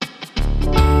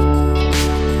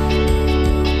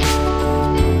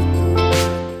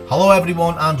Hello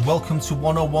everyone and welcome to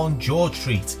 101 George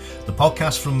Street, the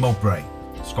podcast from Mowbray,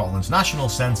 Scotland's National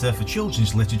Centre for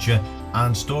Children's Literature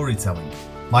and Storytelling.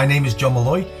 My name is John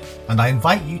Malloy and I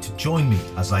invite you to join me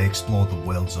as I explore the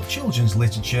worlds of children's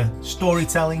literature,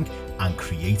 storytelling and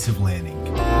creative learning.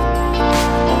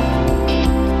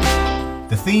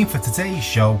 The theme for today's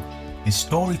show is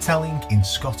storytelling in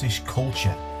Scottish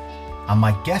culture, and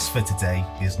my guest for today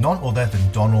is none other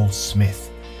than Donald Smith.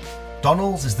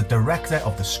 Donald is the director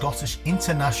of the Scottish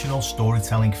International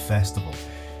Storytelling Festival.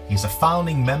 He's a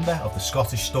founding member of the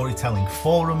Scottish Storytelling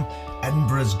Forum,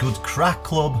 Edinburgh's Good Crack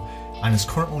Club, and is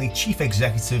currently chief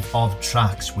executive of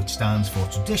TRACS, which stands for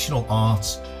Traditional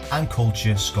Arts and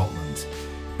Culture Scotland.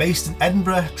 Based in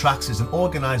Edinburgh, TRACS is an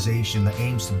organisation that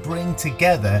aims to bring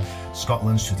together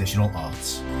Scotland's traditional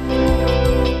arts.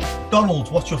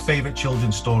 Donald, what's your favourite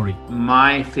children's story?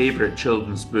 My favourite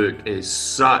children's book is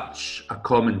such a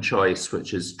common choice,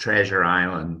 which is Treasure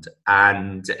Island.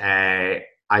 And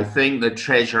I think that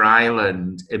Treasure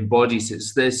Island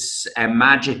embodies this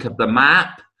magic of the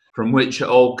map from which it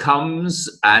all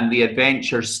comes and the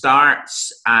adventure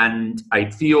starts. And I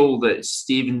feel that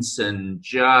Stevenson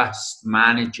just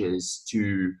manages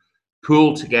to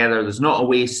pull together. There's not a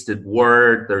wasted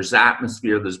word. There's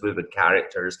atmosphere. There's vivid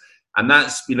characters. And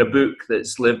that's been a book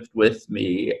that's lived with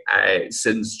me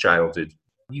since childhood.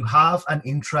 You have an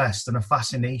interest and a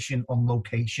fascination on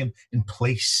location and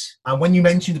place. And when you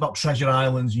mentioned about Treasure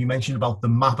Islands, you mentioned about the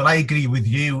map. And I agree with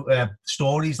you,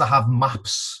 stories that have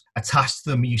maps attached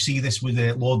to them. You see this with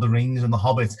Lord of the Rings and The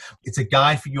Hobbit. It's a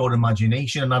guide for your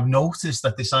imagination. And I've noticed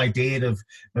that this idea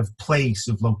of place,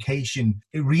 of location,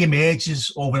 it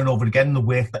re-emerges over and over again in the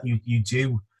work that you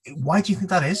do. Why do you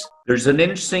think that is? There's an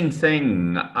interesting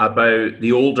thing about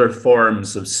the older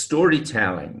forms of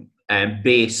storytelling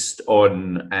based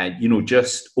on,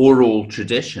 just oral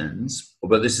traditions,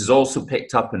 but this is also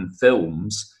picked up in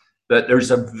films, that there's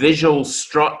a visual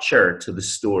structure to the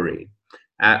story.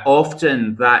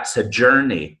 Often that's a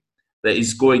journey that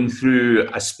is going through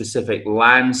a specific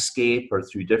landscape or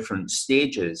through different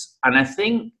stages. And I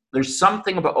think there's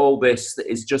something about all this that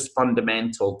is just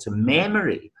fundamental to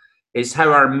memory. Is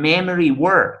how our memory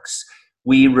works.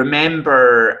 We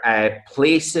remember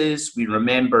places, we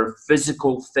remember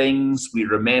physical things, we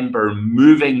remember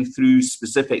moving through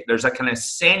there's a kind of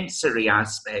sensory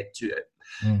aspect to it.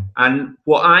 And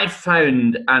what I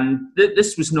found, and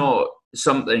this was not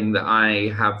something that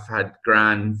I have had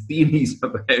grand theories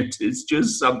about, it's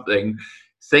just something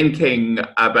thinking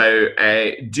about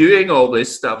doing all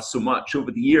this stuff so much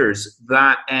over the years,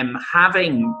 that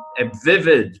having a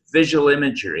vivid visual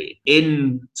imagery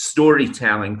in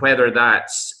storytelling, whether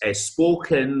that's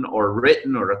spoken or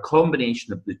written or a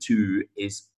combination of the two,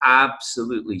 is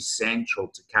absolutely central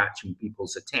to catching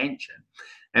people's attention.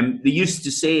 And they used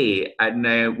to say, and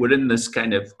we're in this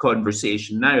kind of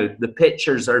conversation now, the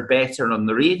pictures are better on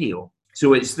the radio.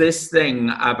 So it's this thing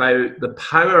about the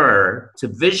power to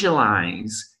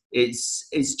visualize.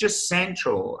 It's just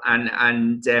central,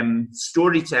 and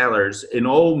storytellers in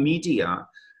all media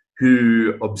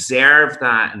who observe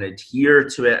that and adhere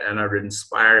to it and are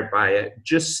inspired by it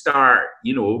just start,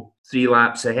 3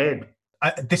 laps ahead.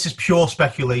 This is pure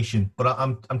speculation, but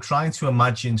I'm trying to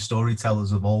imagine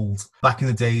storytellers of old, back in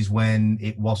the days when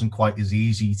it wasn't quite as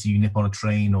easy to nip on a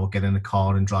train or get in a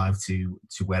car and drive to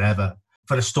wherever.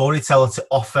 For a storyteller to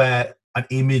offer an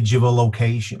image of a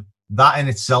location, that in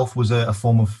itself was a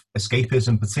form of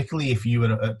escapism, particularly if you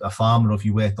were a farmer or if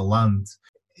you worked the land.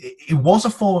 It was a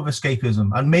form of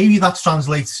escapism, and maybe that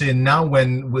translates in now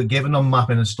when we're given a map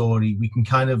in a story, we can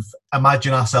kind of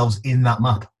imagine ourselves in that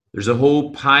map. There's a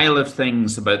whole pile of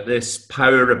things about this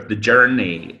power of the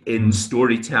journey in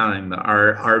storytelling that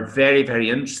are very, very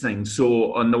interesting.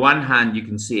 So on the one hand, you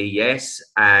can say, yes,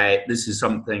 this is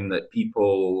something that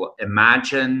people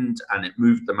imagined and it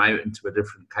moved them out into a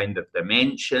different kind of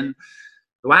dimension.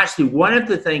 Well, actually, one of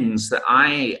the things that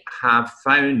I have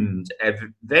found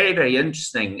very, very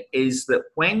interesting is that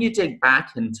when you dig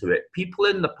back into it, people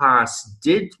in the past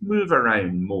did move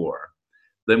around more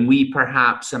than we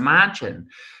perhaps imagine.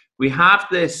 We have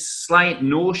this slight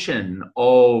notion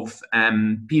of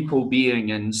people being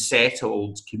in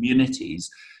settled communities.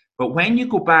 But when you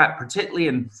go back, particularly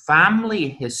in family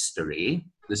history,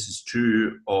 this is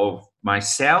true of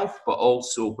myself, but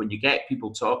also when you get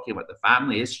people talking about the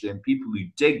family history and people who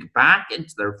dig back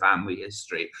into their family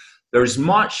history, there's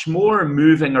much more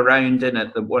moving around in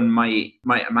it than one might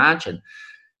imagine.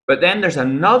 But then there's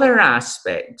another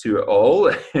aspect to it all,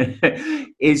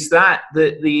 is that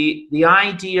the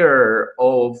idea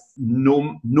of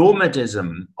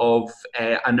nomadism, of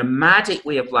a nomadic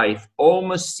way of life,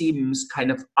 almost seems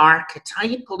kind of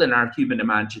archetypal in our human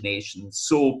imagination.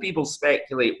 So people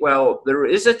speculate, well, there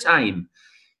is a time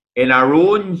in our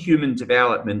own human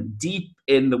development, deep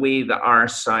in the way that our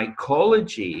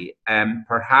psychology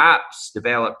perhaps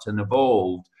developed and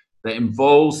evolved, that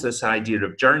involves this idea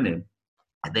of journey.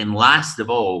 And then last of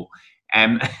all,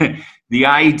 the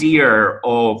idea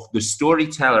of the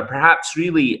storyteller, perhaps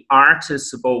really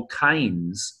artists of all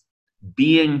kinds,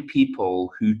 being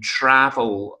people who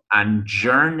travel and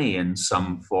journey in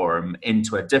some form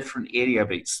into a different area of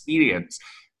experience.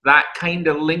 That kind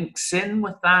of links in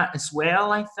with that as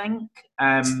well, I think.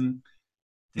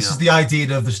 This is the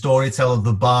idea of the storyteller,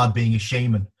 the bard, being a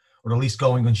shaman, or at least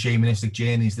going on shamanistic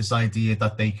journeys. This idea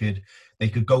that they could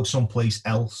go someplace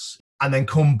else and then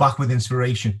come back with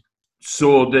inspiration.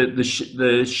 So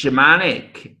the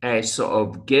shamanic sort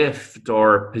of gift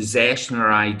or possession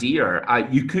or idea,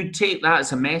 you could take that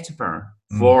as a metaphor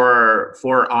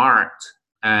for art.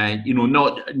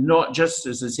 Not just,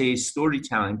 as I say,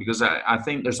 storytelling, because I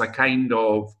think there's a kind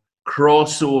of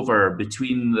crossover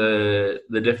between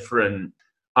the different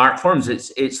art forms.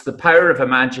 It's the power of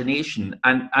imagination,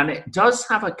 and it does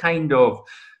have a kind of,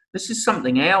 this is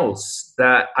something else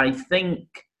that I think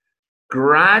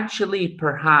gradually,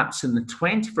 perhaps in the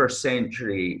 21st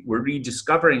century, we're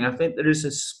rediscovering. I think there is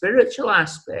a spiritual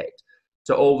aspect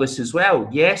to all this as well.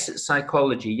 Yes, it's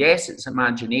psychology. Yes, it's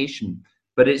imagination.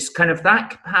 But it's kind of that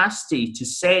capacity to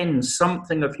send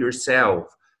something of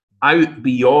yourself out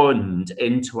beyond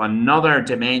into another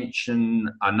dimension,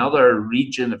 another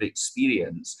region of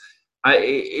experience.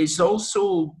 It's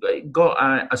also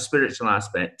got a spiritual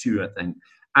aspect too, I think.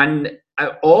 And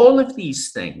all of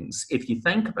these things, if you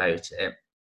think about it,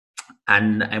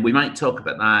 and we might talk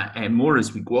about that more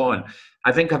as we go on,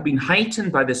 I think have been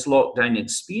heightened by this lockdown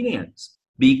experience,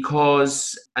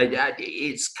 because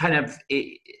it's kind of,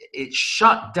 it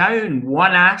shut down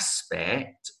one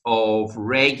aspect of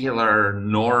regular,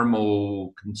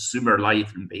 normal consumer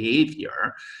life and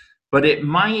behavior, but it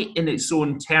might, in its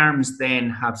own terms, then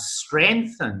have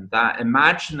strengthened that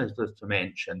imaginative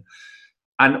dimension.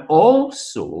 And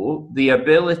also the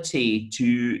ability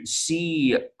to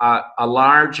see a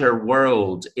larger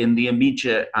world in the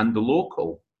immediate and the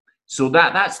local. So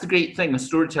that's the great thing. The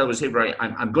storyteller will say, right,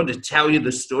 I'm going to tell you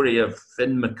the story of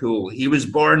Finn McCool. He was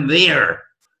born there.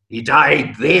 He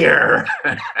died there.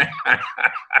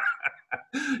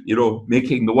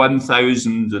 Making the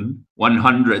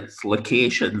 1,100th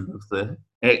location of the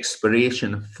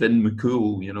expiration of Finn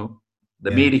McCool, The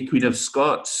Mary Queen of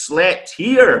Scots slept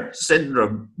here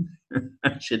syndrome.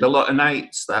 She had a lot of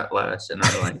nights, that lass, in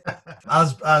her life.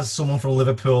 As someone from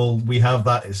Liverpool, we have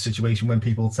that situation when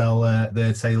people tell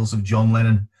their tales of John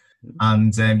Lennon,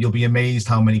 and you'll be amazed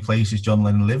how many places John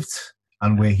Lennon lived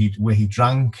and where he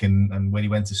drank and where he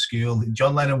went to school.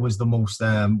 John Lennon was the most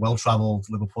well-travelled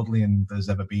Liverpudlian there's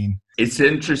ever been. It's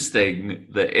interesting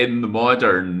that in the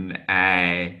modern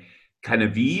kind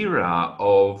of era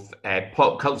of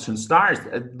pop culture and stars,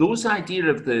 those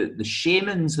idea of the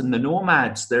shamans and the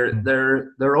nomads,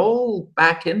 they're all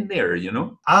back in there,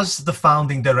 As the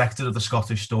founding director of the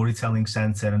Scottish Storytelling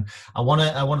Centre, and I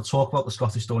want to talk about the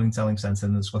Scottish Storytelling Centre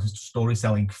and the Scottish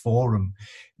Storytelling Forum,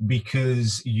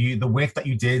 because the work that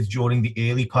you did during the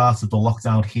early part of the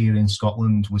lockdown here in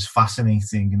Scotland was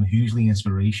fascinating and hugely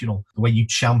inspirational. The way you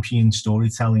championed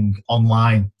storytelling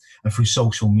online and through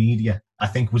social media, I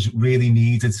think, was really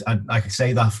needed. And I can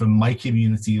say that from my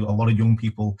community, a lot of young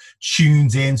people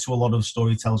tuned in to a lot of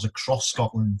storytellers across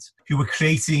Scotland who were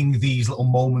creating these little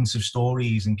moments of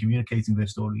stories and communicating their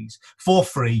stories for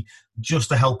free, just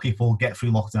to help people get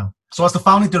through lockdown. So as the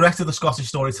founding director of the Scottish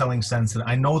Storytelling Centre,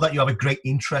 I know that you have a great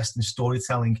interest in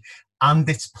storytelling and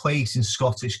its place in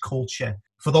Scottish culture.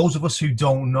 For those of us who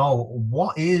don't know,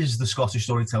 what is the Scottish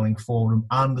Storytelling Forum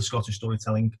and the Scottish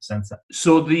Storytelling Centre?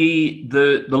 So the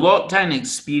lockdown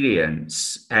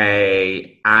experience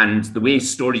and the way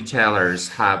storytellers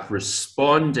have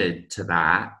responded to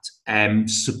that,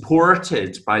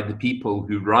 supported by the people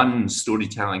who run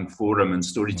Storytelling Forum and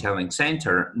Storytelling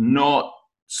Centre, not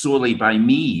solely by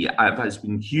me. It has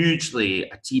been hugely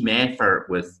a team effort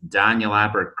with Daniel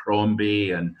Abercrombie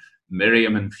and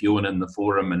Miriam and Fiona in the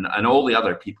forum and all the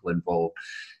other people involved.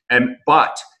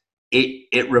 But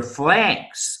it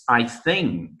reflects, I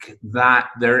think, that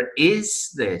there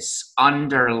is this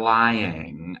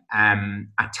underlying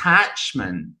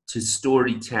attachment to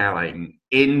storytelling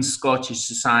in Scottish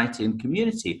society and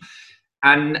community.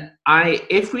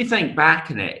 if we think back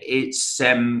on it,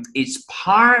 it's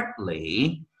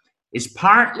partly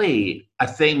a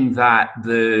thing that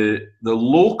the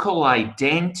local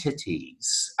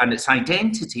identities, and it's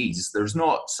identities, there's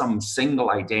not some single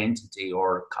identity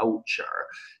or culture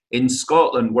in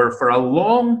Scotland, were for a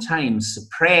long time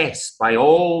suppressed by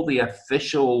all the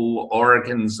official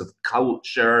organs of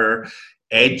culture,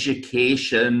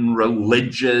 education,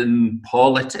 religion,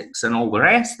 politics, and all the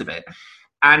rest of it.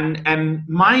 And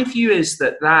my view is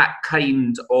that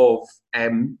kind of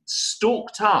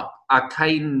stoked up a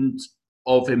kind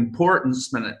of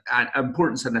importance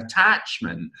and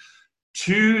attachment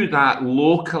to that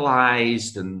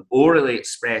localized and orally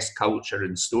expressed culture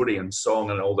and story and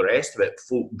song and all the rest of it,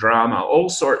 folk drama, all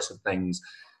sorts of things,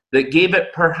 that gave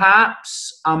it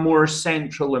perhaps a more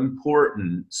central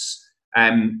importance,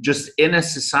 just in a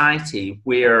society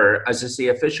where, as I say,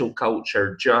 official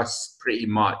culture just pretty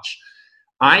much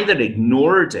either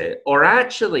ignored it or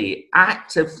actually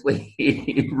actively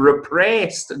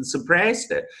repressed and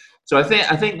suppressed it. So I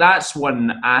think that's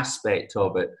one aspect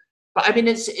of it. But I mean,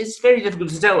 it's very difficult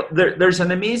to tell. There's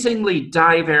an amazingly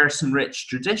diverse and rich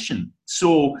tradition.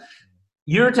 So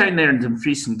you're down there in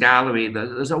Dumfries and Galloway.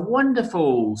 There's a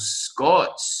wonderful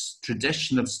Scots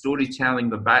tradition of storytelling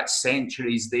going back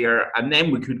centuries there. And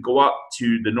then we could go up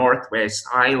to the Northwest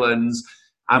Highlands,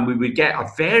 and we would get a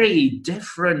very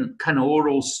different kind of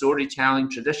oral storytelling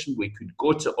tradition. We could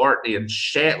go to Orkney and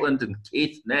Shetland and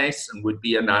Caithness, and would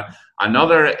be in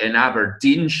another, in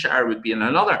Aberdeenshire would be in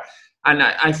another. And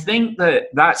I think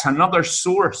that's another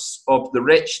source of the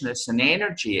richness and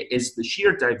energy, is the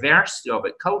sheer diversity of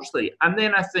it culturally. And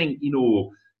then I think,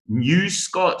 new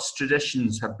Scots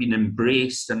traditions have been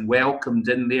embraced and welcomed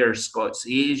in there. Scots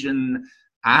Asian,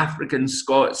 African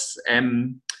Scots.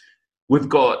 We've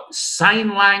got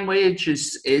sign language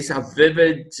is a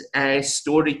vivid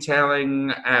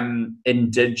storytelling,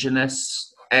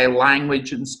 indigenous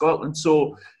language in Scotland.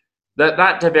 So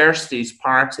that diversity is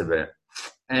part of it.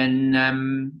 And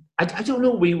I don't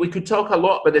know, we could talk a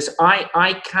lot about this.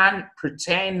 I can't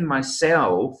pretend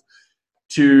myself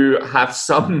to have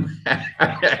some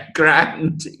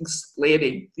grand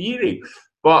explaining theory.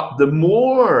 But the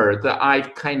more that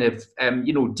I've kind of,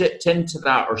 dipped into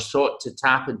that or sought to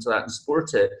tap into that and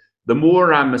support it, the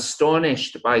more I'm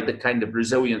astonished by the kind of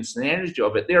resilience and energy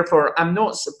of it. Therefore, I'm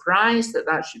not surprised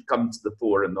that should come to the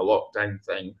fore in the lockdown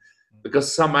thing,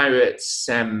 because somehow it's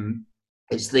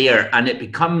there, and it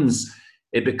becomes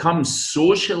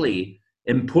socially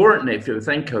important. If you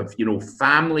think of,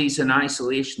 families in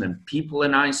isolation and people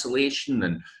in isolation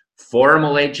and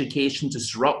formal education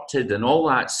disrupted and all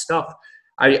that stuff.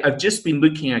 I've just been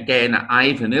looking again at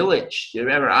Ivan Illich. Do you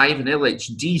remember Ivan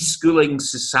Illich, Deschooling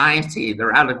Society, the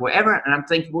Radical whatever? And I'm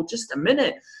thinking, well, just a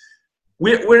minute.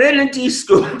 We're in a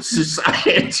deschooled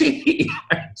society.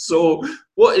 So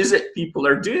what is it people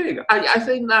are doing? I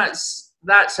think that's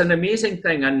an amazing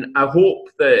thing. And I hope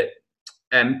that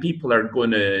people are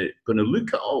going to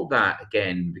look at all that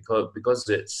again, because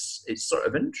it's sort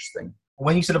of interesting.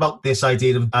 When you said about this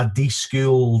idea of a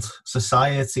deschooled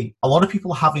society, a lot of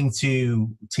people are having to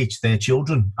teach their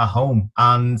children at home.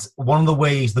 And one of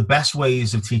the best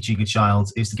ways of teaching a child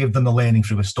is to give them the learning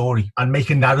through a story and make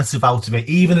a narrative out of it.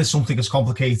 Even as something as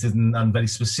complicated and very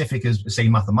specific as, say,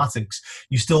 mathematics,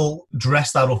 you still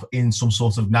dress that up in some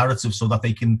sort of narrative so that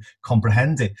they can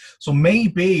comprehend it. So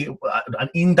maybe an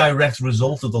indirect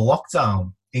result of the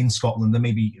lockdown in Scotland and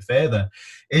maybe further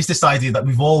is this idea that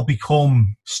we've all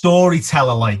become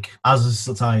storyteller-like as a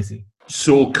society.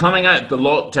 So coming out of the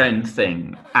lockdown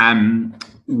thing,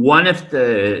 one of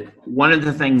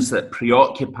the things that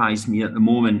preoccupies me at the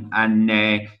moment, and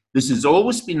this has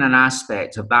always been an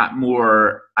aspect of that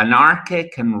more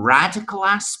anarchic and radical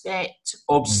aspect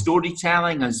of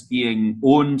storytelling as being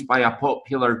owned by a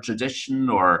popular tradition,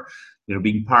 or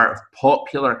being part of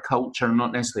popular culture,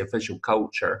 not necessarily official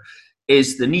culture,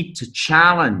 is the need to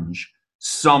challenge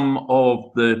some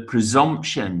of the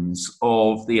presumptions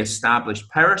of the established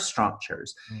power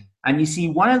structures. And you see,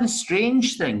 one of the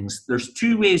strange things, there's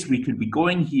two ways we could be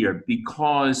going here,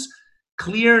 because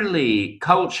clearly,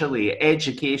 culturally,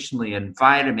 educationally,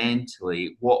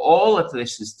 environmentally, what all of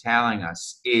this is telling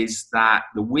us is that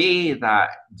the way that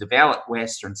developed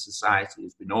Western society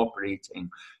has been operating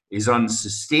is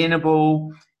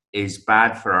unsustainable, is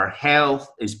bad for our health,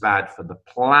 is bad for the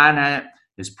planet,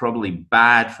 is probably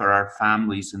bad for our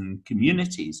families and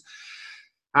communities.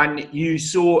 And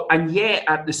yet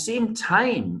at the same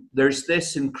time, there's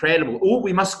this incredible,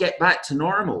 we must get back to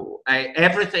normal.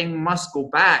 Everything must go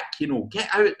back, get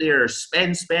out there,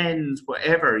 spend,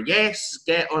 whatever. Yes,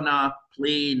 get on a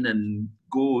plane and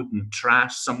go and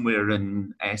trash somewhere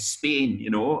in Spain, you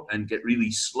know, and get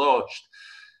really sloshed.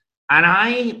 And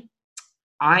I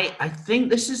think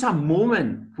this is a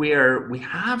moment where we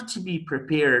have to be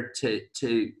prepared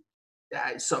to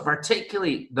sort of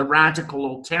articulate the radical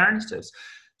alternatives.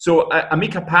 So I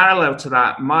make a parallel to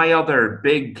that. My other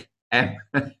big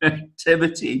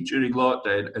activity during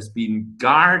lockdown has been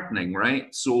gardening,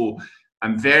 right? So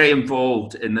I'm very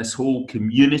involved in this whole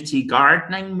community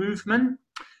gardening movement.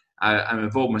 I'm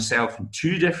involved myself in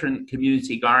 2 different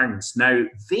community gardens. Now,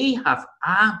 they have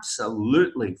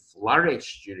absolutely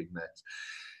flourished during this,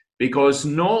 because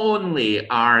not only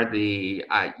are they,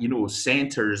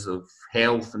 centres of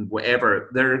health and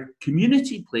whatever, they're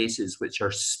community places which are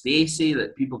spacey,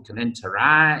 that people can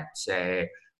interact.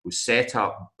 We set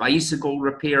up bicycle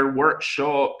repair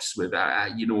workshops with,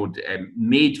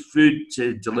 made food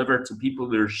to deliver to people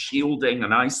who are shielding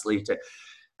and isolated.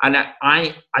 And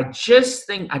I just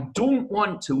think I don't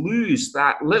want to lose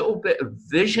that little bit of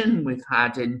vision we've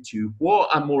had into what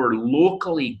a more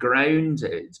locally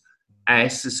grounded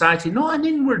society, not an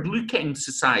inward-looking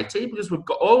society, because we've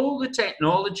got all the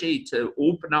technology to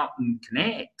open up and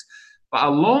connect. But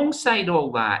alongside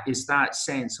all that is that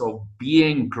sense of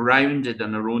being grounded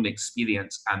in our own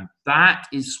experience. And that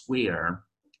is where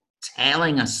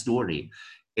telling a story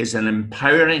is an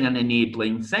empowering and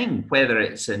enabling thing, whether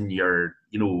it's in your,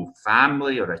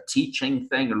 family or a teaching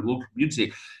thing or local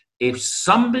community. If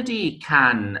somebody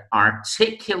can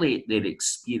articulate their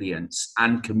experience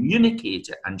and communicate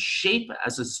it and shape it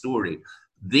as a story,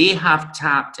 they have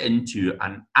tapped into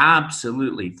an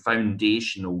absolutely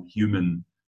foundational human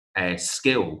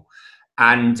skill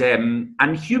and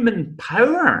human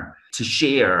power to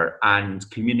share and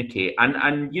communicate. And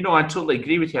I totally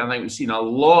agree with you. I think we've seen a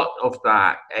lot of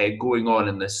that going on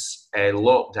in this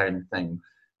lockdown thing.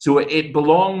 So it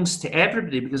belongs to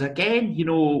everybody, because again,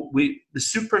 the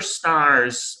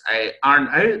superstars aren't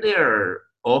out there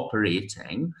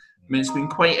operating. I mean, it's been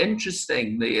quite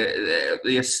interesting.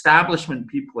 The establishment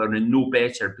people are in no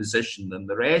better position than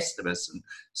the rest of us, and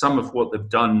some of what they've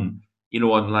done,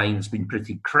 online has been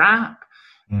pretty crap.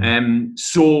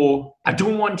 So I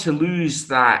don't want to lose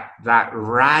that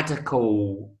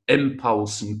radical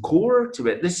impulse and core to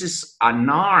it. This is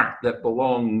an art that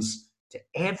belongs to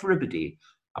everybody,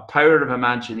 a power of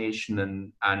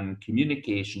imagination and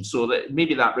communication. So that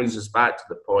maybe that brings us back to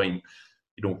the point,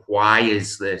 why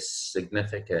is this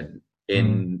significant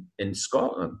in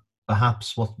Scotland?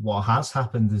 Perhaps what has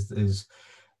happened is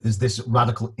this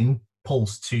radical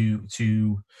impulse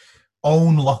to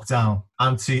own lockdown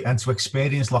and to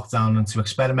experience lockdown and to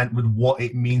experiment with what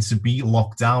it means to be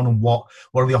locked down and what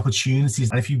are the opportunities.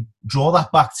 And if you draw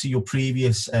that back to your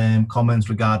previous comments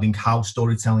regarding how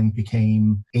storytelling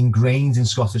became ingrained in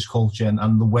Scottish culture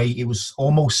and the way it was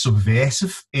almost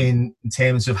subversive in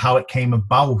terms of how it came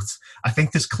about, I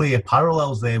think there's clear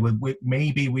parallels there with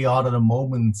maybe we are at a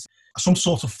moment. Some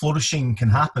sort of flourishing can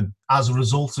happen as a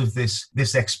result of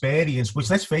this experience, which,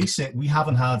 let's face it, we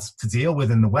haven't had to deal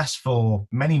with in the West for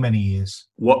many, many years.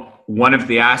 One of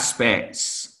the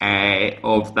aspects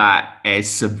of that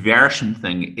subversion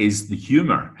thing is the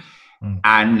humour.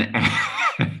 And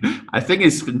I think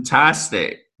it's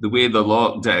fantastic the way the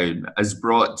lockdown has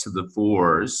brought to the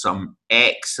fore some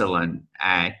excellent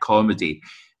comedy.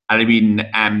 And I mean,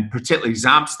 particular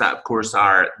examples of that, of course,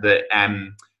 are that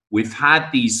we've had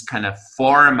these kind of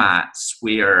formats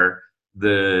where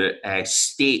the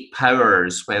state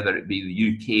powers, whether it be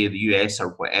the UK, the US, or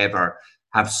whatever,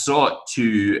 have sought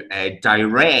to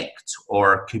direct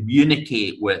or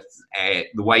communicate with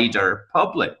the wider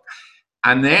public.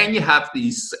 And then you have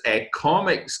these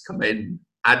comics come in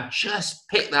and just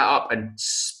pick that up and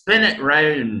spin it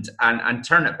round and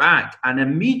turn it back, and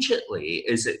immediately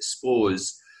is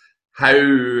exposed how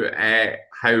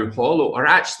hollow, or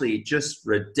actually just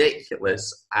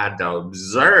ridiculous and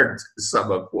absurd,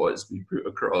 some of what's been put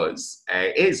across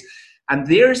is. And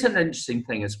there's an interesting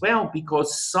thing as well,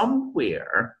 because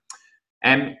somewhere,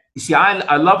 you see,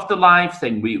 I love the live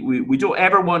thing. We don't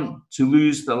ever want to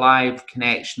lose the live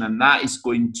connection, and that is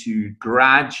going to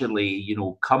gradually,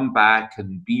 come back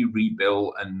and be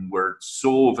rebuilt, and we're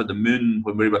so over the moon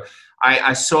when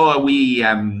I saw a wee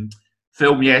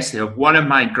film yesterday of one of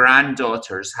my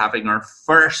granddaughters having her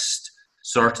first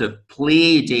sort of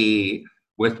play day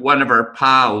with one of her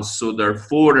pals. So they're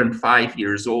 4 and 5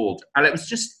 years old, and it was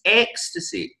just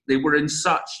ecstasy. They were in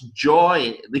such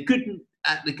joy. They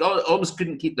almost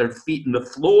couldn't keep their feet on the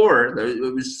floor.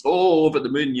 It was so over the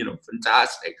moon,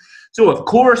 fantastic. So of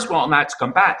course we want that to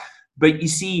come back. But you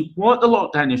see, what the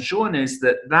lockdown has shown is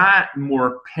that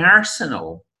more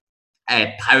personal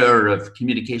power of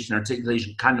communication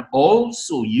articulation can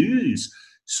also use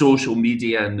social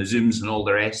media and the Zooms and all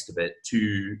the rest of it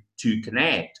to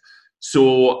connect.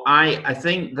 So I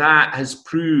think that has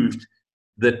proved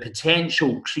the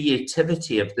potential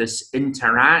creativity of this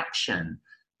interaction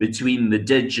between the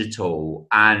digital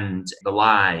and the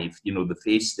live, the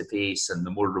face-to-face and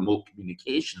the more remote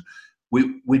communication.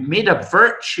 We've made a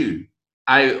virtue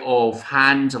out of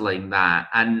handling that,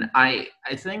 and I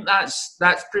think that's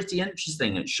pretty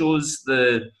interesting. It shows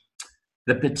the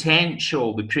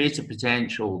potential, the creative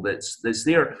potential that's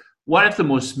there. One of the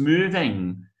most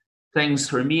moving things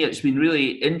for me, it's been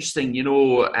really interesting,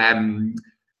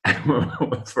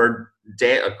 for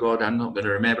God, I'm not going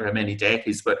to remember how many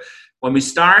decades, but when we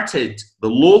started the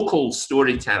local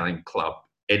storytelling club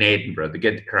in Edinburgh, the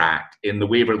Good Crack, in the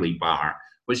Waverley Bar,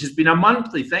 which has been a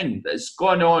monthly thing that's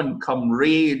gone on come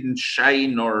rain,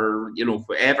 shine, or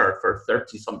forever for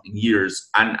 30-something years,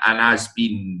 and has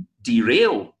been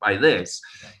derailed by this.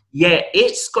 Yeah,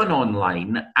 it's gone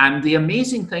online, and the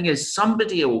amazing thing is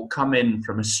somebody will come in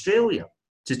from Australia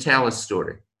to tell a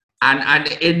story. And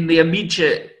in the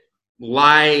immediate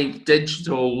live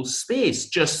digital space,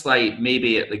 just like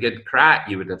maybe at the Good Crack,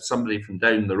 you would have somebody from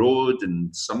down the road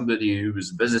and somebody who was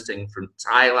visiting from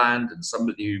Thailand and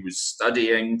somebody who was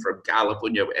studying from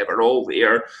California, whatever, all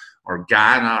there, or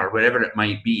Ghana or wherever it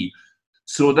might be.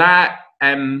 So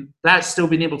that's still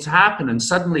been able to happen. And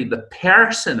suddenly the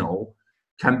personal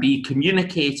can be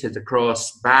communicated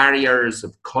across barriers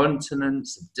of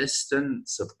continents, of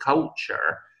distance, of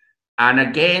culture. And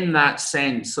again, that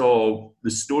sense of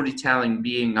the storytelling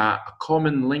being a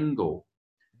common lingo,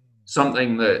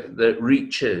 something that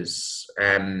reaches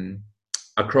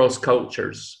across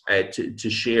cultures to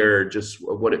share just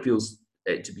what it feels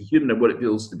to be human and what it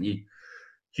feels to be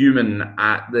human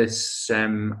at this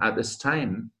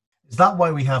time. Is that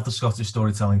why we have the Scottish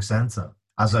Storytelling Centre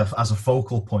as a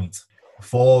focal point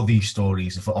for these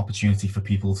stories, and for opportunity for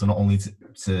people to not only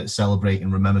to celebrate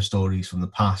and remember stories from the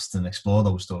past and explore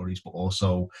those stories, but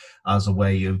also as a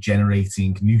way of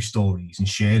generating new stories and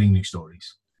sharing new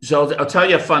stories? So I'll tell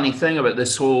you a funny thing about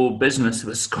this whole business of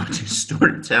the Scottish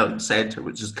Storytelling Centre,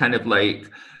 which is kind of like,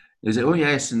 is it, oh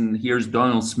yes, and here's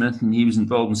Donald Smith, and he was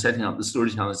involved in setting up the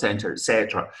Storytelling Centre,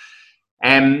 etc.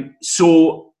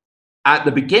 So at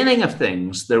the beginning of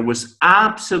things, there was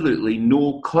absolutely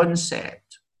no concept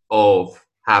of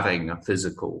having a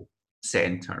physical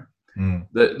centre.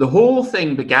 The whole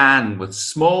thing began with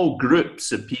small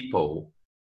groups of people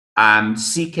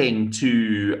seeking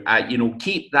to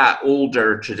keep that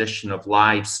older tradition of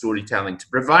live storytelling, to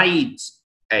provide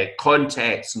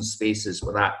context and spaces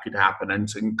where that could happen, and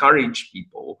to encourage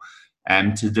people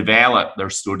to develop their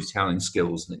storytelling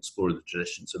skills and explore the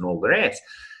traditions and all the rest.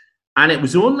 And it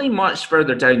was only much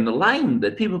further down the line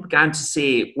that people began to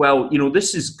say, well,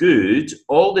 this is good,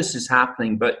 all this is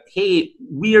happening, but hey,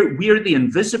 we're the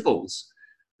invisibles.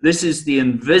 This is the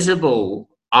invisible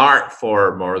art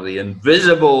form or the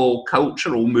invisible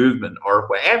cultural movement or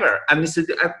whatever. And they said,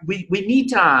 we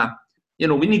need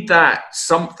that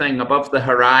something above the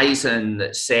horizon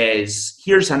that says,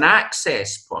 here's an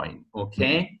access point,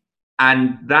 okay?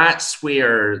 And that's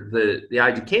where the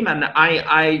idea came. And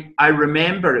I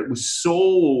remember it was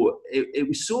so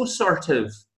sort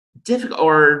of difficult,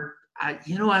 or I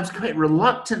was quite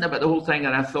reluctant about the whole thing.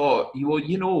 And I thought,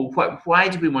 why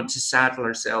do we want to saddle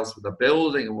ourselves with a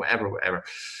building or whatever?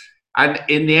 And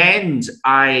in the end,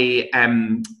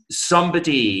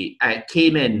 somebody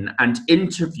came in and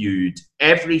interviewed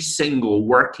every single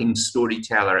working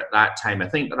storyteller at that time. I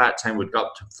think at that time we'd got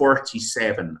up to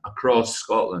 47 across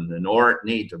Scotland, in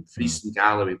Orkney and Freeston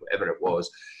Galloway, whatever it was,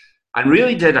 and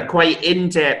really did a quite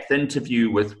in-depth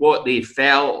interview with what they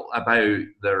felt about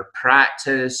their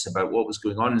practice, about what was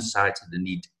going on in society, the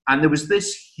need. And there was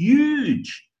this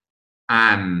huge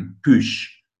push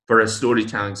for a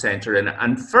storytelling centre,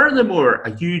 and furthermore,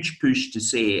 a huge push to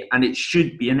say, and it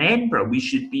should be in Edinburgh, we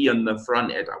should be on the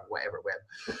front end of whatever.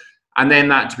 And then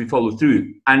that to be followed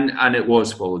through, and it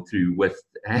was followed through with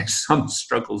some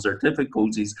struggles or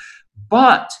difficulties.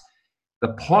 But the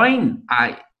point,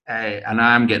 and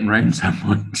I'm getting round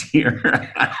someone here,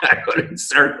 I got in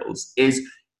circles, is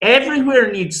everywhere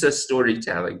needs a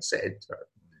storytelling centre.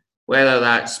 Whether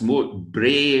that's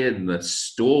Bray and the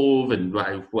Stove and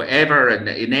whatever, and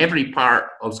in every part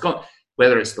of Scotland,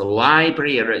 whether it's the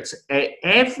library or it's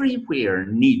everywhere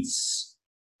needs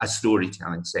a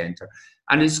storytelling centre.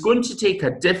 And it's going to take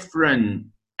a different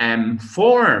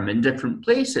form in different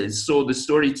places. So the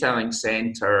storytelling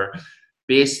centre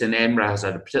based in Edinburgh has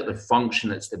had a particular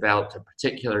function. It's developed a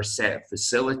particular set of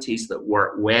facilities that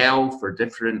work well for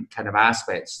different kind of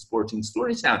aspects of sporting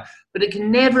storytelling. But it can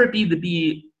never be the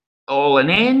be all and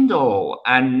end all.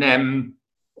 And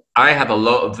I have a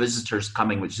lot of visitors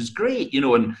coming, which is great,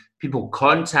 and people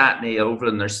contact me over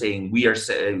and they're saying, we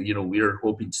are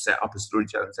hoping to set up a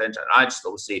storytelling centre. And I just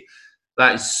always say,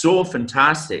 that is so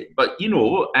fantastic. But,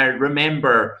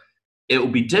 remember, it will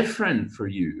be different for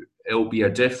you. It will be a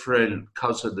different,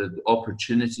 because of the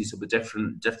opportunities of the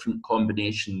different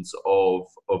combinations of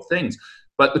things.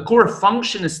 But the core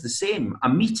function is the same, a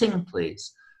meeting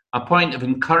place, a point of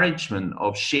encouragement,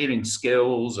 of sharing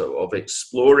skills, of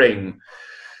exploring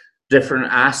different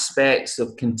aspects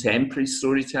of contemporary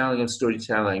storytelling, of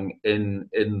storytelling in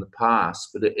the past,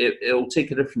 but it'll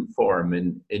take a different form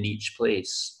in each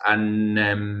place. And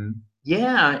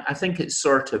I think it's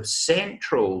sort of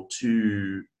central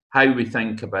to how we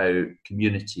think about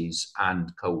communities and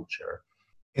culture.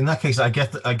 In that case, I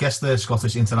guess the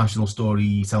Scottish International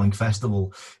Storytelling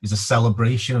Festival is a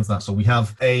celebration of that. So we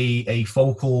have a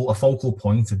focal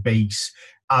point, a base,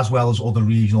 as well as other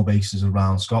regional bases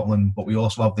around Scotland. But we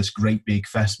also have this great big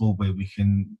festival where we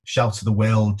can shout to the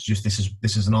world, just this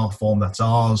is an art form that's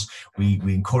ours. We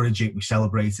encourage it, we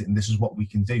celebrate it, and this is what we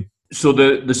can do. So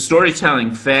the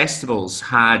storytelling festivals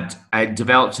had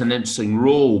developed an interesting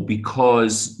role,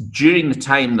 because during the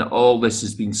time that all this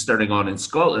has been stirring on in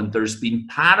Scotland, there's been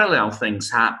parallel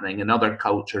things happening in other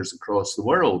cultures across the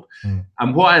world.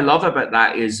 And what I love about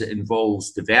that is it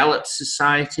involves developed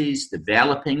societies,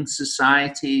 developing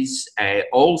societies,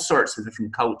 all sorts of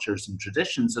different cultures and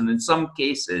traditions. And in some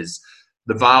cases,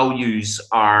 the values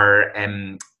are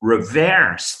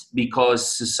reversed,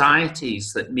 because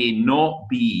societies that may not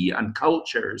be, and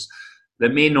cultures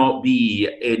that may not be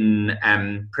in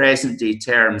present day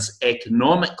terms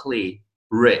economically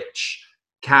rich,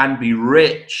 can be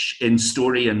rich in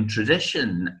story and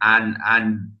tradition and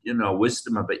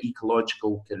wisdom about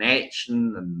ecological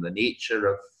connection and the nature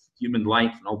of human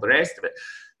life and all the rest of it.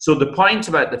 So the point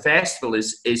about the festival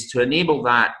is to enable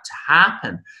that to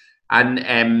happen.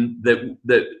 And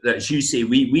that, as you say,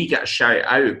 we get a shout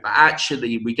out, but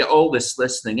actually we get all this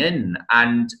listening in.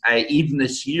 And even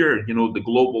this year, the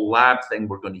Global Lab thing,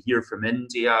 we're going to hear from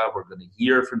India, we're going to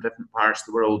hear from different parts of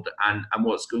the world and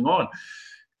what's going on.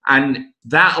 And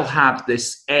that'll have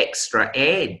this extra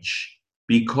edge,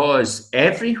 because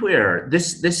everywhere,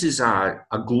 this is a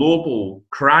global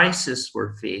crisis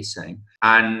we're facing.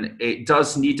 And it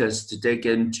does need us to dig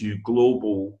into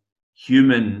global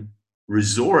human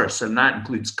resource, and that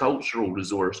includes cultural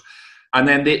resource. And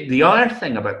then the other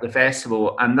thing about the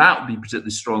festival, and that will be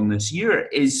particularly strong this year,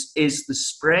 is the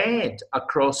spread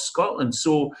across Scotland.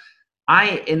 So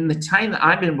in the time that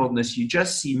I've been involved in this, you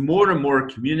just see more and more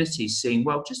communities saying,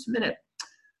 well, just a minute,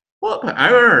 what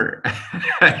about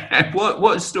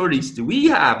what stories do we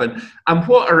have, and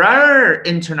what are our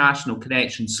international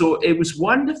connections? So it was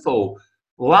wonderful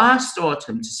last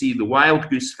autumn to see the Wild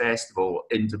Goose Festival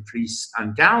in Dumfries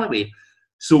and Galloway.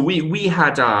 So we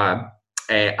had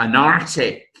an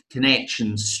Arctic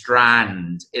connection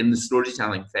strand in the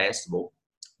Storytelling Festival,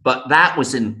 but that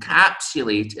was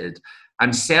encapsulated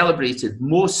and celebrated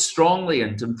most strongly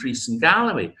in Dumfries and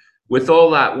Galloway, with all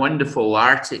that wonderful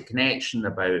Arctic connection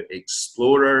about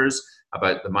explorers,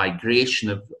 about the migration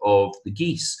of the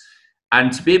geese.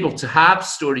 And to be able to have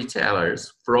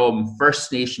storytellers from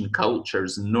First Nation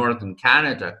cultures in Northern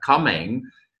Canada coming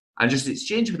and just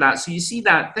exchange with that. So you see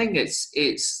that thing,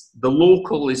 it's the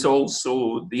local is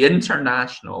also the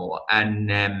international.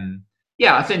 And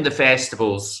I think the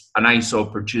festival's a nice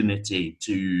opportunity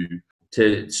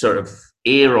to sort of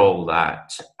air all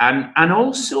that. And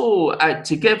also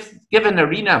to give an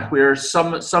arena where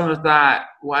some of that,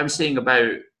 what I'm saying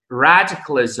about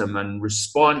radicalism and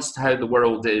response to how the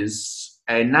world is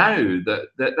now,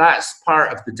 that's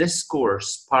part of the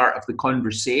discourse, part of the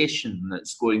conversation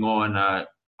that's going on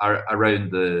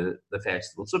around the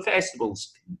festival. So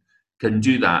festivals can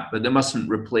do that, but they mustn't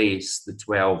replace the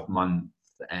 12-month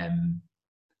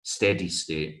steady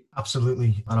state.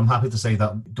 Absolutely. And I'm happy to say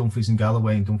that Dumfries and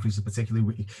Galloway, and Dumfries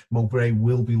particularly, Mowbray,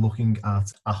 will be looking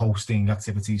at hosting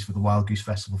activities for the Wild Goose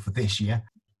Festival for this year.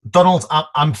 Donald,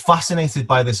 I'm fascinated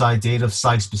by this idea of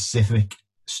site-specific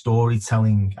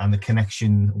storytelling and the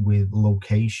connection with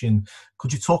location.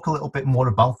 Could you talk a little bit more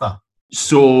about that?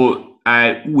 So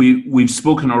we've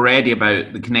spoken already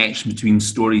about the connection between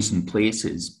stories and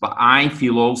places, but I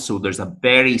feel also there's a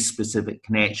very specific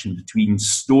connection between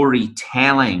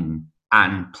storytelling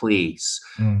and place.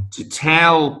 To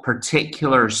tell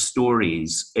particular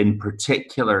stories in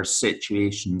particular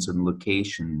situations and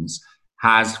locations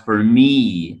has, for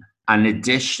me, an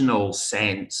additional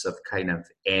sense of kind of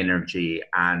energy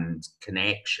and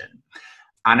connection.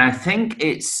 And I think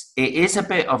it is a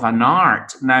bit of an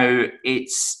art. Now,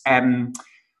 it's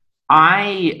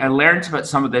I learned about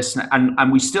some of this,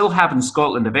 and we still have in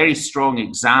Scotland a very strong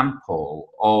example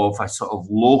of a sort of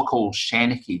local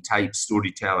Sheniki type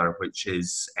storyteller, which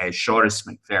is Shoris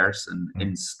McPherson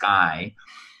in Skye.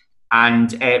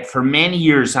 And for many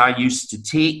years, I used to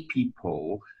take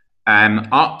people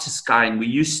up to Skye, and we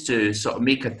used to sort of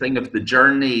make a thing of the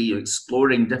journey,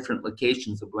 exploring different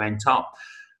locations that went up.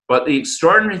 But the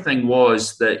extraordinary thing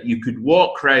was that you could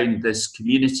walk around this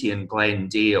community in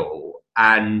Glendale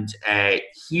and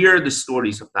hear the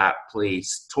stories of that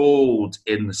place told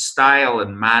in the style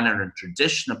and manner and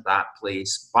tradition of that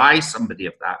place by somebody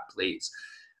of that place.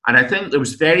 And I think there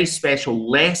was very special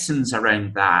lessons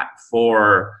around that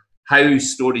for how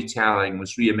storytelling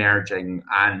was re-emerging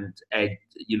and,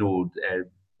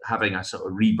 having a sort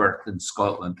of rebirth in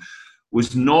Scotland,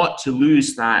 was not to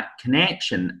lose that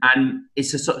connection. And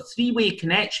it's a sort of three-way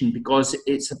connection, because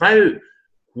it's about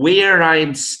where I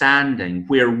am standing,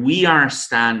 where we are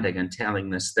standing and telling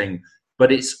this thing,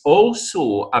 but it's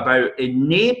also about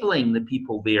enabling the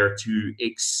people there to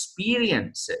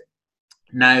experience it.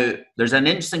 Now, there's an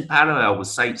interesting parallel with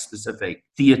site-specific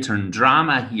theatre and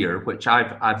drama here, which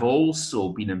I've also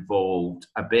been involved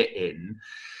a bit in.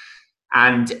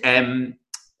 And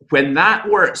when that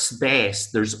works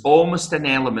best, there's almost an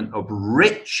element of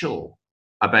ritual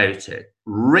about it,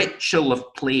 ritual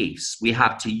of place. We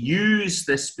have to use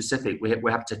this specific,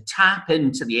 we have to tap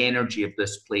into the energy of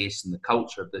this place and the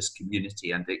culture of this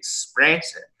community and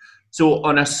express it. So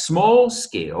on a small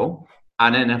scale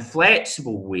and in a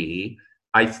flexible way,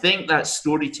 I think that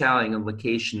storytelling and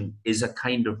location is a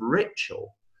kind of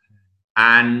ritual,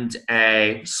 and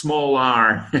small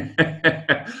r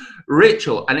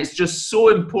ritual. And it's just so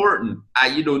important,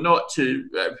 not to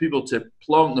people to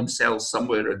plonk themselves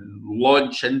somewhere and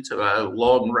launch into a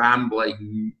long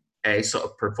rambling sort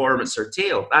of performance or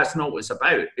tale. That's not what it's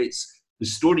about. It's the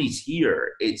story's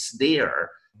here, it's there.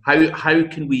 How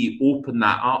can we open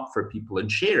that up for people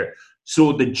and share it?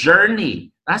 So the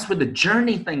journey, that's where the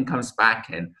journey thing comes back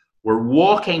in. We're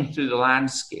walking through the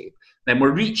landscape, then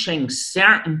we're reaching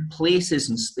certain places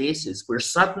and spaces where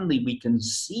suddenly we can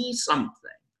see something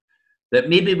that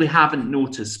maybe we haven't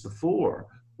noticed before.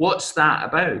 What's that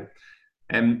about?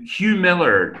 Hugh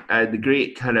Miller, the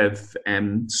great kind of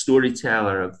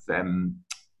storyteller of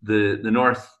the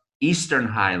northeastern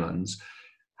Highlands,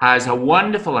 has a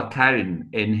wonderful account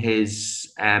in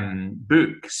his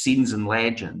book, Scenes and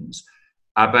Legends,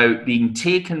 about being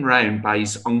taken round by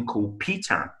his uncle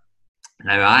Peter.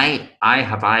 Now, I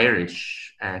have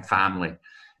Irish family,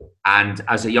 and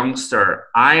as a youngster,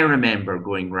 I remember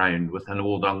going round with an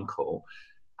old uncle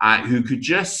who could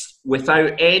just,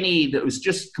 without any, that was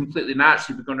just completely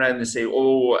natural, be going around and say,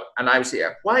 oh, and I would say,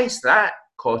 why is that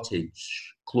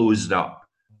cottage closed up?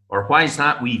 Or why is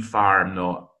that wee farm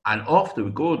not? And off they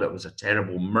would go. There was a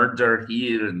terrible murder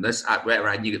here and this, whatever,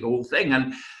 and you get the whole thing.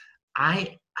 And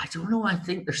I don't know, I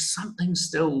think there's something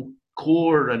still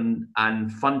core and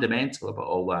fundamental about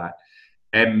all that.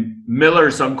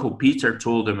 Miller's uncle Peter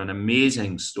told him an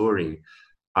amazing story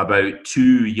about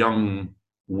two young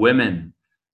women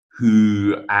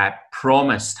who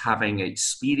promised, having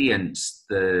experienced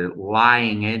the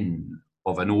lying in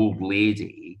of an old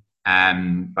lady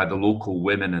by the local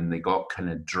women, and they got kind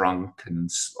of drunk and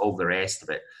all the rest of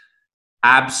it,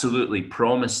 absolutely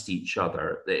promised each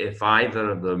other that if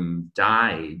either of them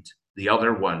died, the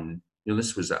other one,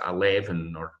 this was at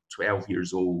 11 or 12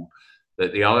 years old,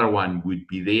 that the other one would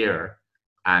be there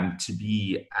to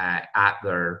be at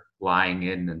their lying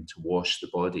in and to wash the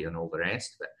body and all the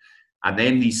rest of it. And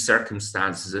then these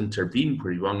circumstances intervened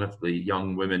where one of the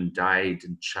young women died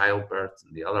in childbirth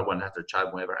and the other one had her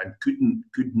child, whatever, and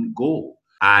couldn't go.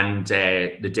 And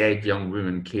the dead young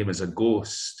woman came as a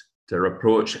ghost to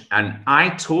reproach. And I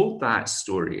told that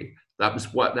story. That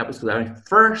was my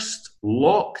first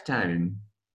lockdown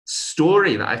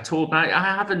story that I told. I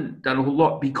haven't done a whole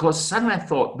lot, because suddenly I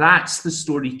thought, that's the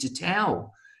story to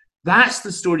tell. That's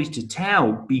the story to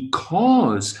tell,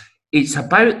 because it's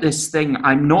about this thing,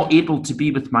 I'm not able to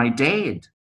be with my dead.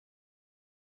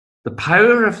 The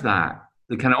power of that,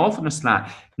 the kind of awfulness of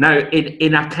that. Now,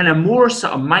 in a kind of more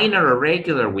sort of minor or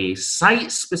regular way,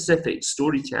 site-specific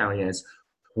storytelling is,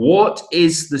 what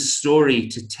is the story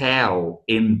to tell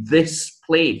in this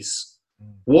place?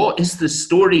 What is the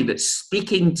story that's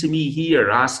speaking to me here,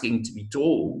 asking to be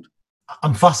told?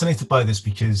 I'm fascinated by this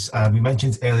because we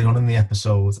mentioned earlier on in the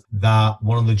episode that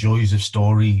one of the joys of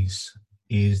stories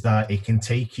is that it can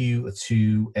take you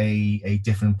to a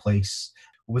different place.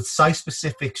 With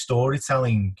site-specific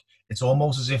storytelling, it's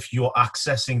almost as if you're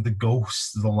accessing the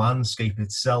ghost of the landscape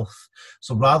itself.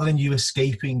 So rather than you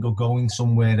escaping or going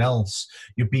somewhere else,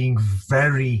 you're being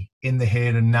very in the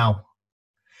here and now.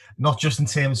 Not just in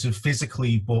terms of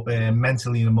physically, but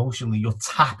mentally and emotionally. You're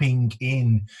tapping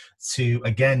in to,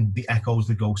 again, the echoes,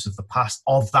 the ghosts of the past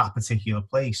of that particular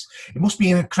place. It must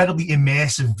be an incredibly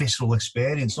immersive, visceral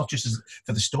experience, not just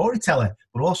for the storyteller,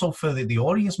 but also for the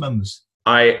audience members.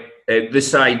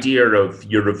 This idea of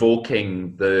you're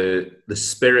evoking the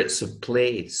spirits of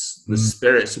place, the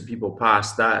spirits of people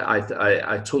past, that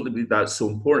I totally believe that's so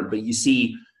important. But you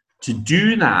see, to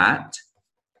do that,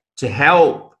 to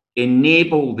help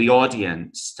enable the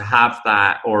audience to have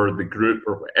that, or the group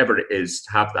or whatever it is, to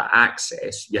have that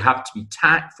access, you have to be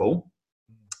tactful.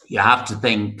 You have to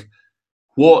think,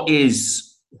 what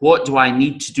do I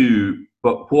need to do,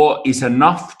 but what is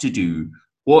enough to do?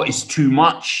 What is too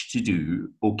much to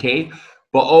do, okay?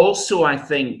 But also I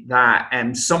think that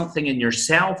something in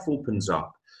yourself opens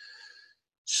up.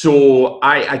 So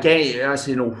I say,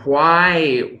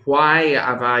 why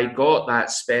have I got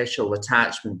that special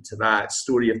attachment to that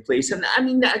story of place? And I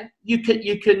mean, you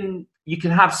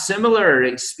can have similar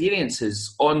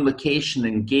experiences on location,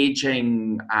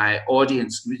 engaging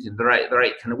audience in the right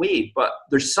kind of way. But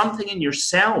there's something in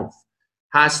yourself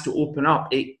has to open up.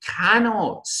 It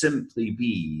cannot simply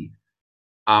be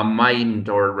a mind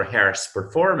or rehearsed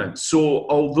performance. So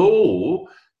although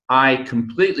I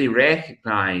completely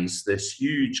recognize this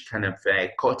huge kind of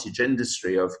cottage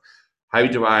industry of how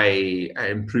do I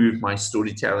improve my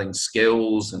storytelling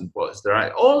skills and what is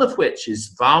there, all of which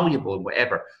is valuable and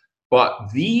whatever, but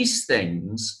these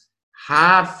things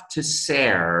have to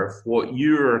serve what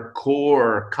your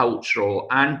core cultural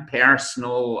and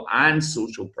personal and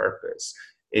social purpose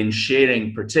in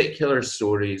sharing particular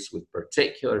stories with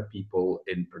particular people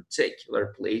in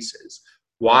particular places.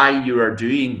 Why you are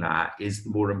doing that is the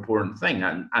more important thing,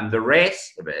 and the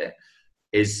rest of it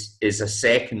is a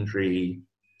secondary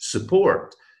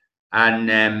support.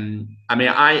 And I mean,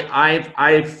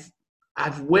 I've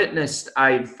witnessed,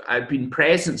 I've been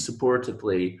present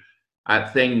supportively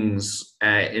at things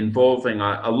involving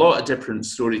a lot of different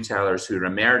storytellers who are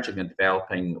emerging and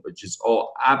developing, which is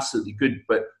all absolutely good,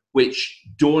 but which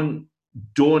don't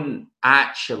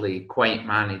actually quite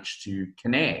manage to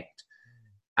connect.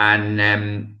 And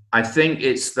I think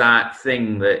it's that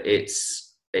thing that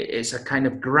it's a kind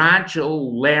of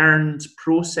gradual learned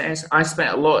process. I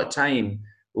spent a lot of time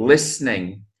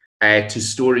listening to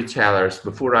storytellers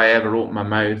before I ever opened my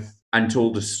mouth and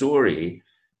told a story,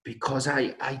 because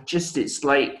it's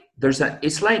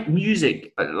like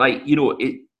music, like, you know,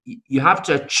 you have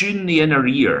to attune the inner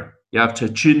ear. You have to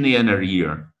attune the inner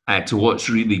ear to what's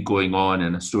really going on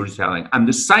in a storytelling. And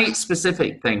the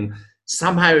site-specific thing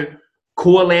somehow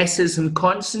coalesces and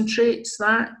concentrates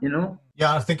that, you know?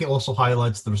 Yeah, I think it also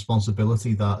highlights the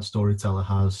responsibility that a storyteller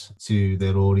has to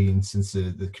their audience and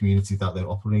to the community that they're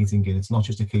operating in. It's not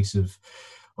just a case of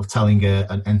telling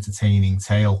an entertaining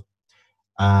tale.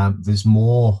 There's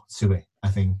more to it, I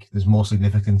think. There's more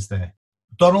significance there.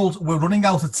 Donald, we're running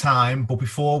out of time, but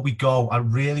before we go, I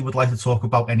really would like to talk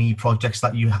about any projects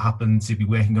that you happen to be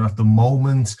working on at the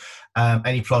moment,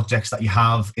 any projects that you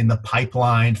have in the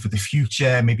pipeline for the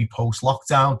future, maybe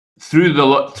post-lockdown. Through the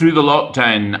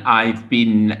lockdown, I've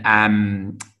been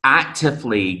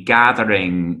actively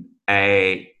gathering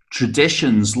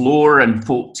traditions, lore and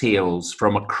folk tales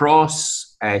from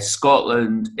across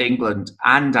Scotland, England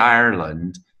and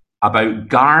Ireland about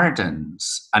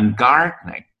gardens and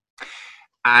gardening.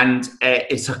 And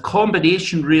it's a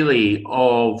combination really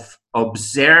of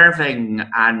observing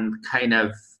and kind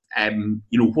of,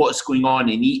 what's going on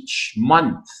in each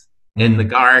month in the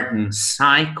garden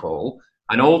cycle,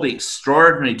 and all the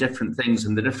extraordinary different things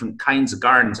and the different kinds of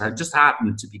gardens. I just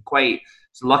happen to be quite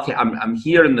lucky. I'm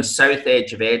here in the south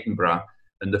edge of Edinburgh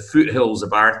and the foothills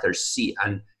of Arthur's Seat,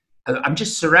 and I'm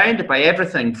just surrounded by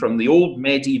everything from the old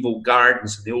medieval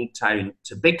gardens of the old town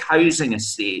to big housing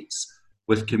estates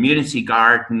with community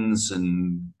gardens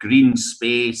and green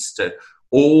space, to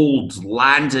old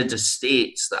landed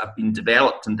estates that have been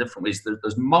developed in different ways.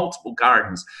 There's multiple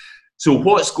gardens. So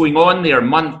what's going on there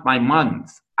month by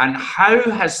month, and how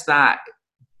has that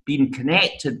been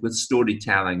connected with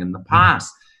storytelling in the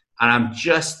past? And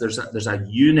there's a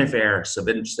universe of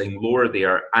interesting lore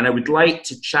there, and I would like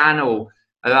to channel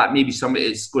that. Maybe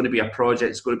it's going to be a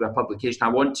project, it's going to be a publication. I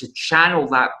want to channel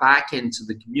that back into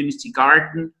the community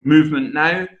garden movement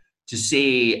now, to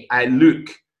say, look,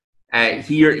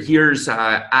 here's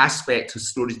an aspect of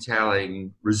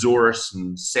storytelling, resource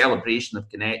and celebration of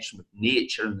connection with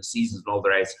nature and the seasons and all the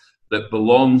rest that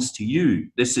belongs to you.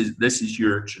 This is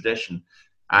your tradition.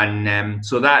 And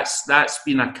so that's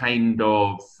been a kind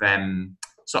of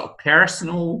sort of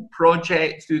personal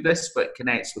project through this, but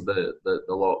connects with the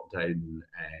lockdown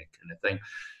kind of thing.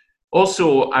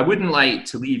 Also, I wouldn't like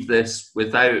to leave this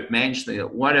without mentioning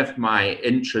that one of my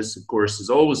interests, of course, has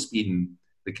always been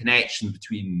the connection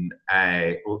between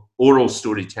oral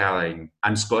storytelling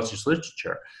and Scottish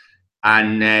literature.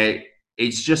 And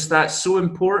it's just that's so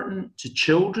important to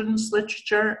children's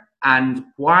literature. And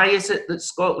why is it that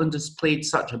Scotland has played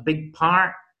such a big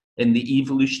part in the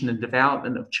evolution and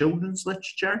development of children's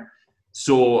literature?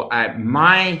 So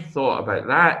my thought about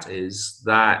that is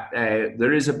that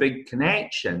there is a big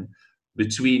connection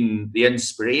between the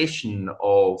inspiration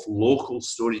of local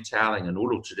storytelling and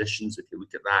oral traditions, if you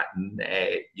look at that, and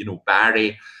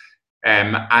Barry,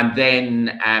 and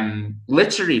then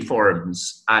literary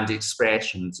forms and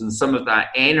expressions, and some of that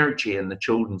energy in the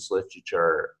children's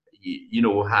literature,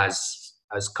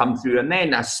 has come through and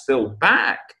then has spilled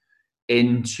back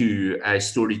into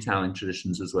storytelling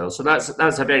traditions as well. So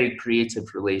that's a very creative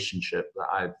relationship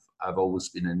that I've always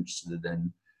been interested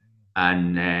in.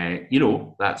 And,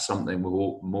 that's something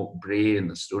Moat Bray and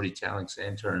the Storytelling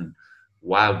Centre and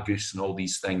Wild Goose and all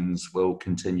these things will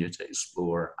continue to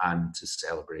explore and to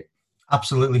celebrate.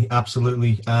 Absolutely.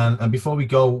 And before we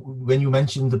go, when you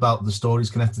mentioned about the stories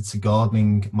connected to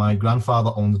gardening, my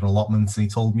grandfather owned an allotment, and he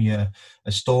told me a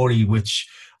story which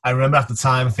I remember at the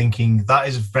time thinking that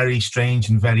is very strange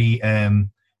and very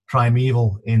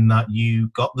primeval, in that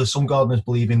some gardeners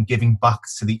believe in giving back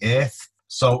to the earth.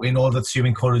 So in order to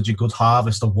encourage a good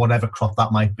harvest of whatever crop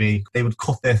that might be, they would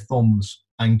cut their thumbs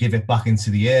and give it back into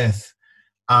the earth.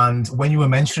 And when you were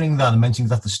mentioning that and mentioning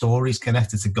that the stories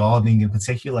connected to gardening in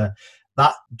particular,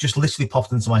 that just literally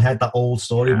popped into my head, that old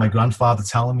story of my grandfather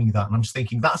telling me that. And I'm just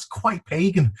thinking, that's quite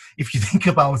pagan if you think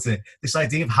about it. This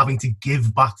idea of having to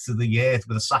give back to the earth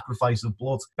with a sacrifice of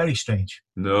blood. Very strange.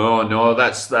 No,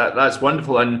 that's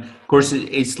wonderful. And of course,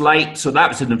 it's like, so that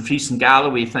was an Fries and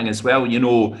Galloway thing as well.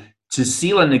 To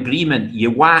seal an agreement,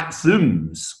 you whack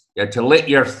thumbs. You had to lick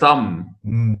your thumb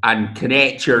and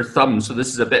connect your thumb. So this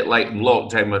is a bit like in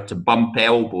lockdown, we have to bump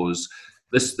elbows.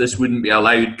 This wouldn't be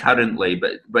allowed currently,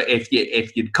 but if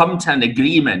you'd come to an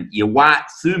agreement, you whack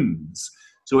thumbs.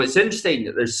 So it's interesting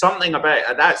that there's something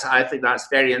about that. I think that's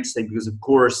very interesting because, of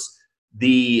course,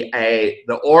 the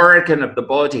organ of the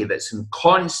body that's in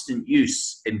constant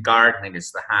use in gardening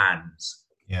is the hands.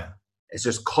 Yeah. It's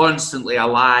just constantly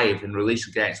alive in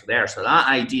relation to the air. So that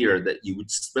idea that you would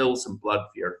spill some blood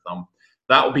for your thumb,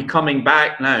 that will be coming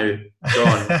back now,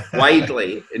 John,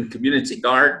 widely in community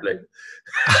gardening.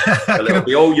 And it'll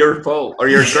be all your fault or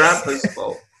your grandpa's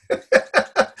fault.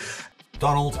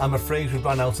 Donald, I'm afraid we've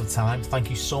run out of time. Thank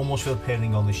you so much for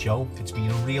appearing on the show. It's been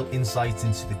a real insight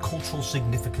into the cultural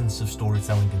significance of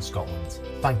storytelling in Scotland.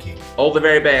 Thank you. All the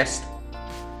very best.